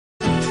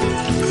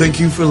thank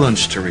you for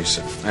lunch,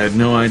 Theresa. I had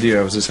no idea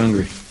I was this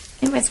hungry.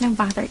 It was no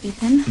bother,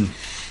 Ethan.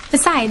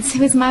 Besides, it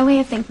was my way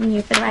of thanking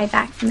you for the ride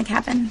back from the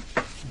cabin.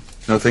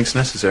 No thanks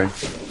necessary.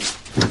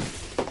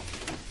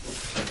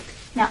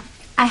 No,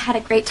 I had a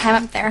great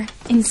time up there,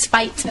 in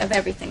spite of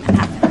everything that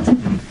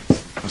happened.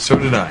 Well, so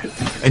did I.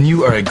 And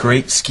you are a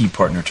great ski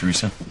partner,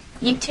 Theresa.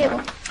 You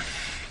too.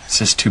 It's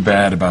just too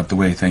bad about the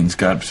way things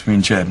got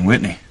between Chad and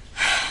Whitney.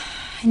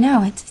 I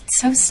know, it's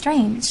so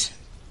strange.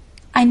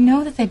 I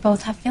know that they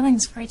both have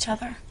feelings for each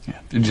other. Yeah,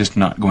 they're just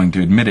not going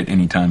to admit it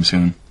anytime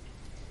soon.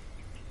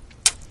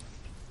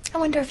 I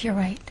wonder if you're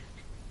right.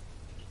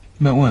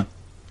 About what?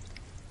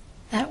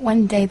 That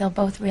one day they'll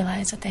both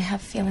realize that they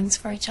have feelings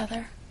for each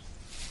other.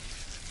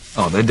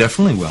 Oh, they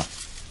definitely will.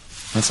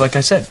 That's like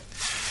I said.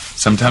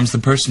 Sometimes the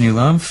person you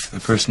love, the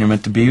person you're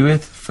meant to be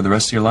with for the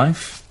rest of your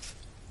life,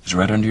 is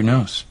right under your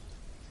nose.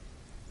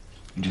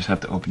 You just have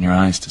to open your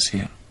eyes to see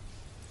it.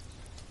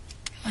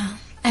 Well,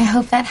 I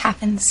hope that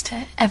happens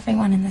to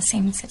everyone in the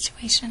same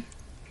situation.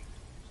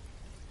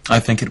 I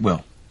think it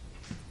will.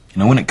 You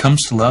know, when it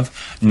comes to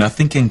love,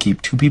 nothing can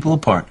keep two people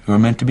apart who are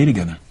meant to be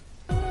together.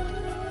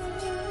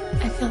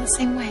 I feel the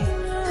same way.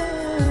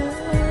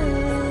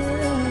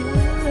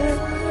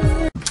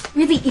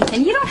 Really,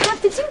 Ethan, you don't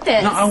have to do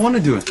this. No, I want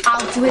to do it.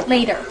 I'll do it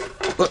later.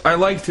 Look, I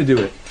like to do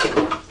it.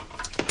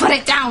 Put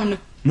it down.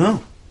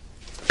 No.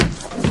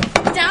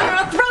 Down or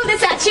I'll throw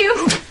this at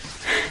you.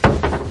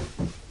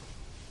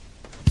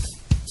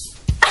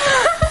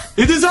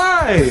 It is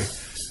I!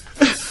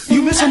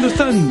 You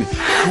misunderstand me.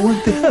 I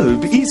want to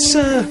help.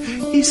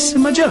 It's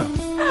my job.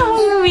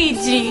 Oh,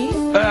 Luigi.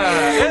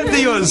 At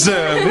your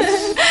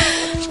service.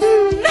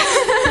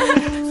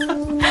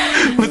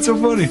 What's so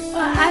funny?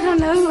 Well, I don't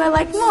know who I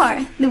like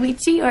more,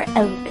 Luigi or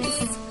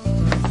Elvis.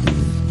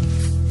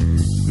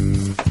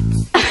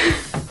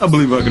 I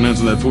believe I can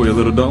answer that for you,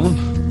 little darling.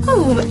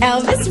 Oh,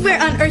 Elvis,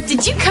 where on earth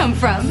did you come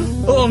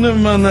from? Oh, never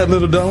mind that,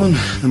 little darling.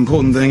 The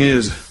important thing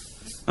is,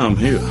 I'm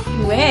here.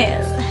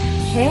 Well,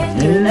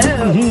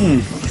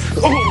 hello.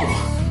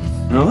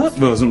 Oh! Now that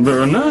wasn't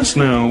very nice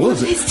now,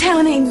 was it? This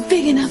town ain't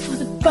big enough for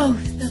the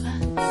both of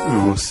us.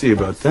 Oh, we'll see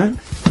about that.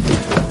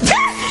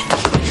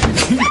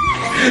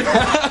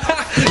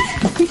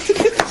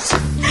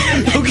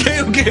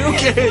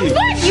 Okay.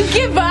 What? You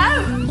give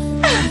up?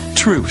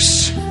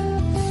 Truce.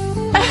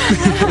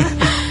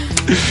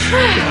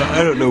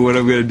 I don't know what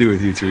I'm going to do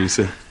with you,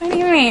 Theresa. What do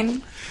you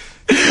mean?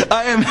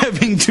 I am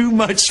having too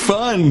much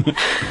fun.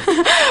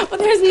 Well,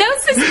 there's no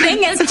such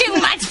thing as too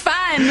much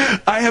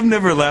fun. I have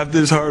never laughed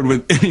this hard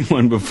with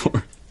anyone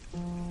before.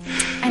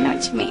 I know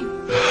what you mean.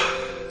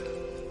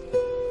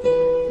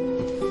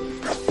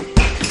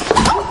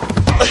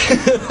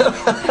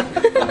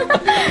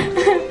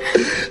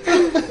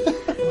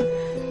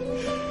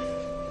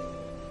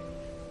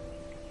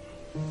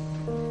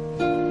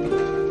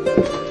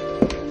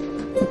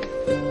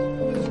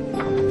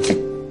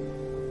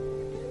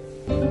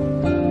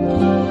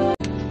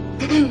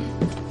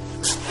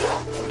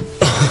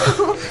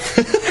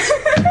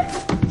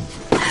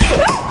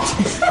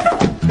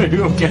 Are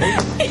you okay?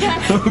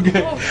 Yeah.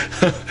 Okay.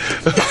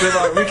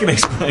 We can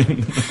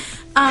explain.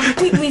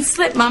 We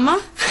slipped,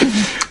 Mama.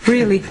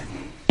 Really?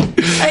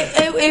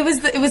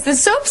 It was the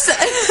soap.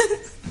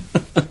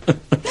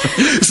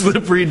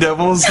 Slippery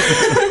devils.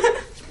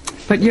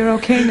 But you're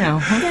okay now,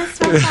 huh? Yes,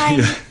 we're fine.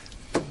 Yeah.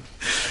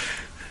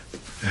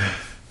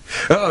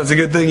 Oh, it's a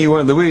good thing you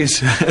weren't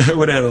Louise. I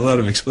would have had a lot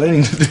of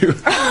explaining to do.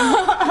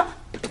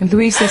 And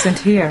Luis isn't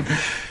here.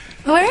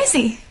 Where is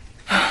he?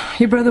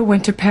 Your brother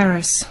went to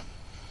Paris.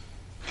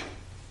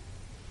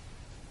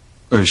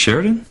 Or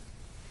Sheridan?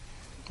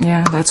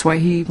 Yeah, that's why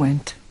he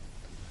went.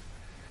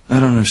 I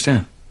don't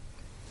understand.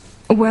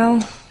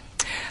 Well,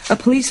 a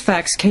police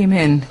fax came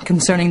in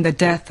concerning the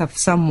death of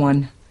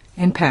someone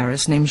in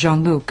Paris named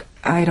Jean-Luc.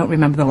 I don't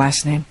remember the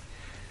last name.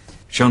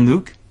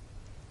 Jean-Luc?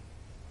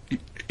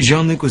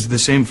 Jean-Luc was the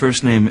same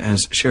first name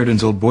as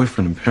Sheridan's old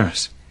boyfriend in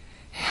Paris.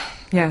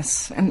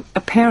 Yes, and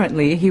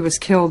apparently he was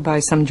killed by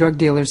some drug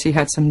dealers he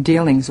had some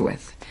dealings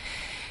with.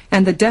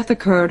 And the death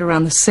occurred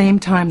around the same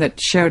time that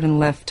Sheridan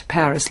left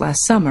Paris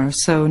last summer,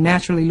 so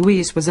naturally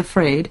Louise was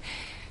afraid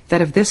that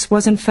if this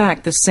was in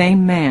fact the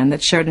same man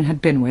that Sheridan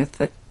had been with,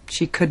 that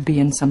she could be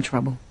in some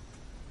trouble.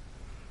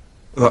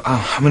 Well,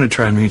 I'm going to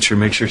try and meet her,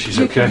 make sure she's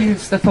You okay. can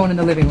use the phone in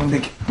the living room.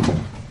 Thank you.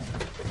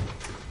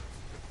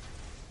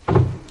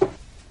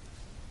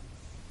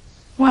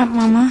 What,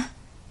 Mama?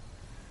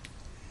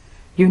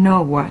 You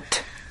know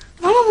what?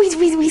 Mama,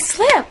 we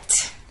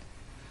slipped.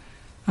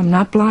 I'm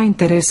not blind,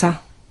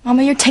 Theresa.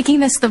 Mama, you're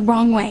taking this the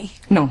wrong way.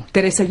 No,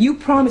 Theresa, you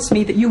promised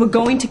me that you were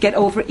going to get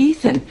over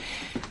Ethan.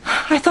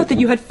 I thought that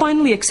you had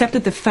finally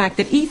accepted the fact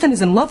that Ethan is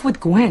in love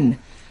with Gwen.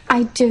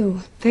 I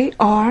do. They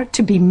are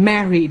to be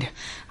married.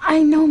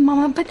 I know,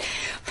 Mama, but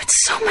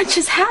so much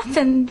has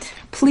happened.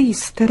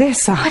 Please,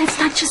 Theresa. But it's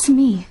not just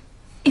me.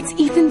 It's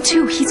Ethan,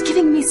 too. He's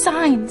giving me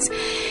signs.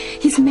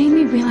 He's made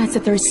me realize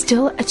that there is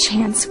still a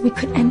chance we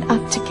could end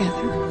up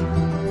together.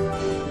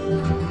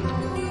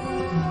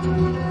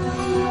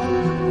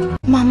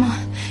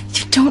 Mama,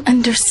 you don't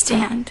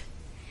understand.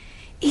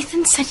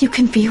 Ethan said you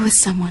can be with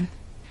someone,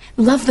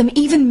 love them,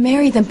 even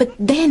marry them, but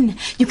then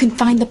you can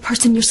find the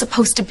person you're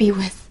supposed to be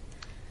with.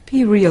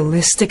 Be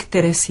realistic,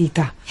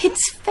 Teresita.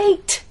 It's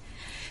fate.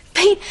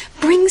 Fate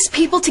brings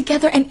people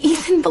together, and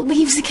Ethan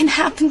believes it can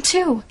happen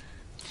too.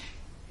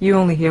 You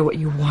only hear what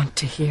you want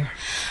to hear.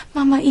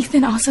 Mama,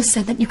 Ethan also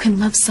said that you can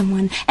love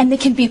someone, and they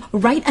can be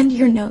right under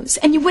your nose,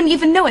 and you wouldn't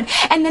even know it.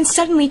 And then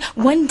suddenly,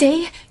 one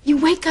day, you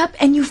wake up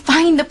and you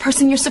find the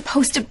person you're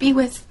supposed to be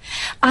with.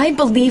 I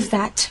believe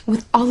that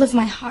with all of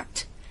my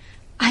heart.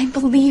 I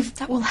believe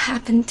that will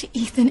happen to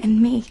Ethan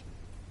and me.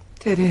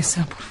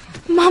 Teresa.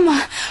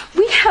 Mama,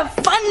 we have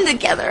fun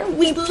together.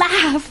 We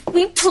laugh.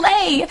 We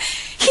play.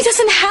 He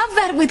doesn't have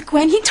that with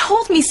Gwen. He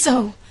told me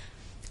so.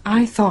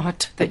 I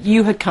thought that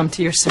you had come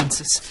to your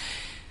senses.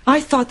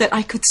 I thought that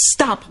I could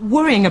stop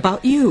worrying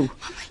about you.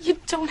 Mama, you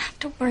don't have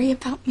to worry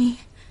about me.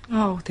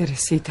 Oh,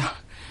 Teresita.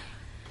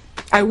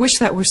 I wish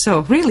that were so.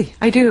 Really,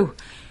 I do.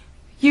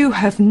 You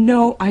have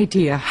no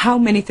idea how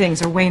many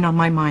things are weighing on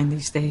my mind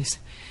these days.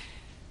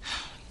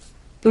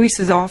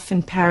 Luis is off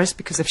in Paris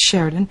because of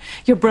Sheridan.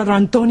 Your brother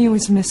Antonio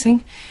is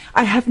missing.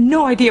 I have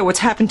no idea what's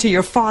happened to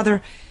your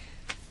father.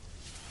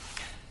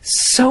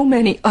 So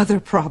many other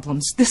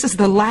problems. This is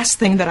the last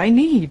thing that I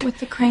need. With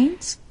the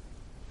Cranes?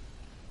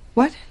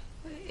 What?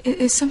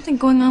 Is something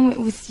going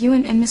on with you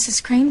and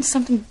Mrs. Crane?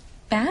 Something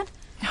bad?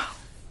 No.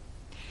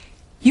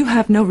 You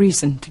have no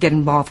reason to get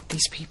involved with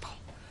these people.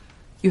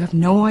 You have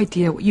no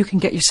idea what you can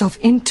get yourself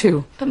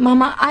into. But,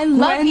 Mama, I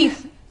love you.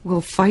 Gwen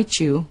will fight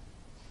you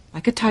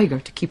like a tiger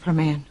to keep her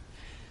man.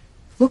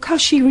 Look how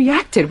she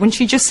reacted when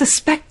she just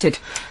suspected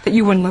that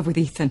you were in love with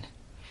Ethan.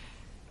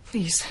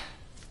 Please,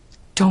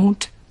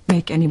 don't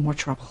make any more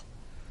trouble.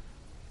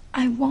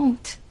 I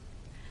won't.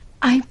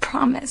 I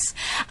promise.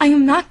 I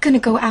am not going to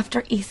go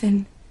after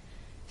Ethan.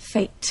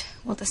 Fate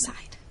will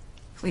decide.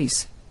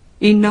 Please,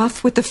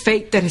 enough with the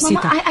fate,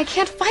 Teresita. Mama, I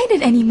can't fight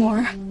it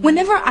anymore.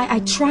 Whenever I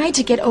try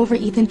to get over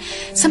Ethan,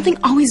 something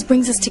always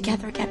brings us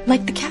together again,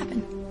 like the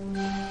cabin.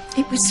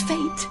 It was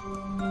fate.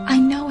 I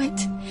know it.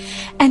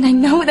 And I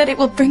know that it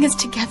will bring us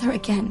together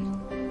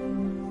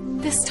again.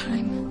 This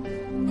time,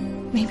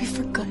 maybe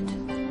for good.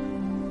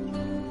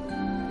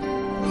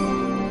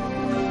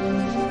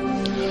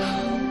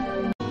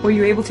 Were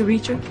you able to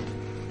reach her?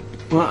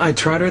 Well, I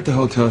tried her at the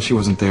hotel. She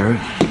wasn't there.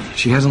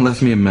 She hasn't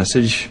left me a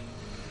message.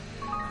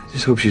 I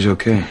just hope she's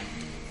okay.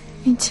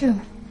 Me too.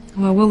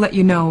 Well, we'll let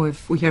you know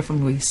if we hear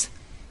from Luis.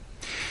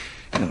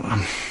 You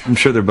know, I'm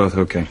sure they're both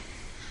okay.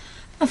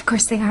 Of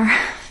course they are.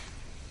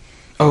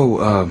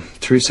 Oh,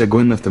 Theresa,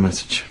 Gwen left a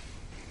message.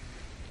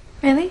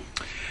 Really?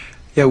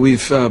 Yeah,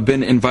 we've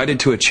been invited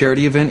to a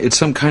charity event. It's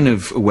some kind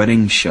of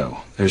wedding show.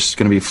 There's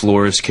going to be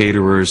florists,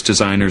 caterers,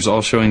 designers,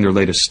 all showing their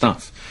latest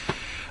stuff.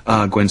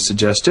 Gwen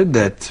suggested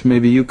that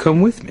maybe you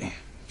come with me,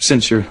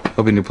 since you're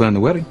helping to plan the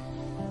wedding.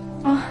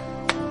 Oh,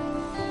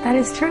 that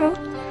is true.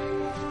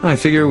 I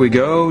figure we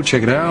go,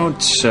 check it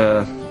out,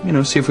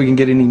 see if we can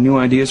get any new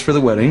ideas for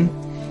the wedding,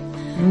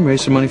 and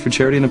raise some money for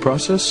charity in the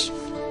process.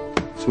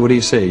 So what do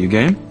you say, you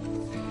game?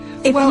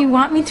 If you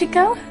want me to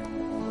go,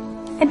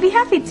 I'd be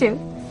happy to.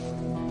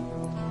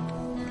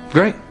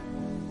 Great.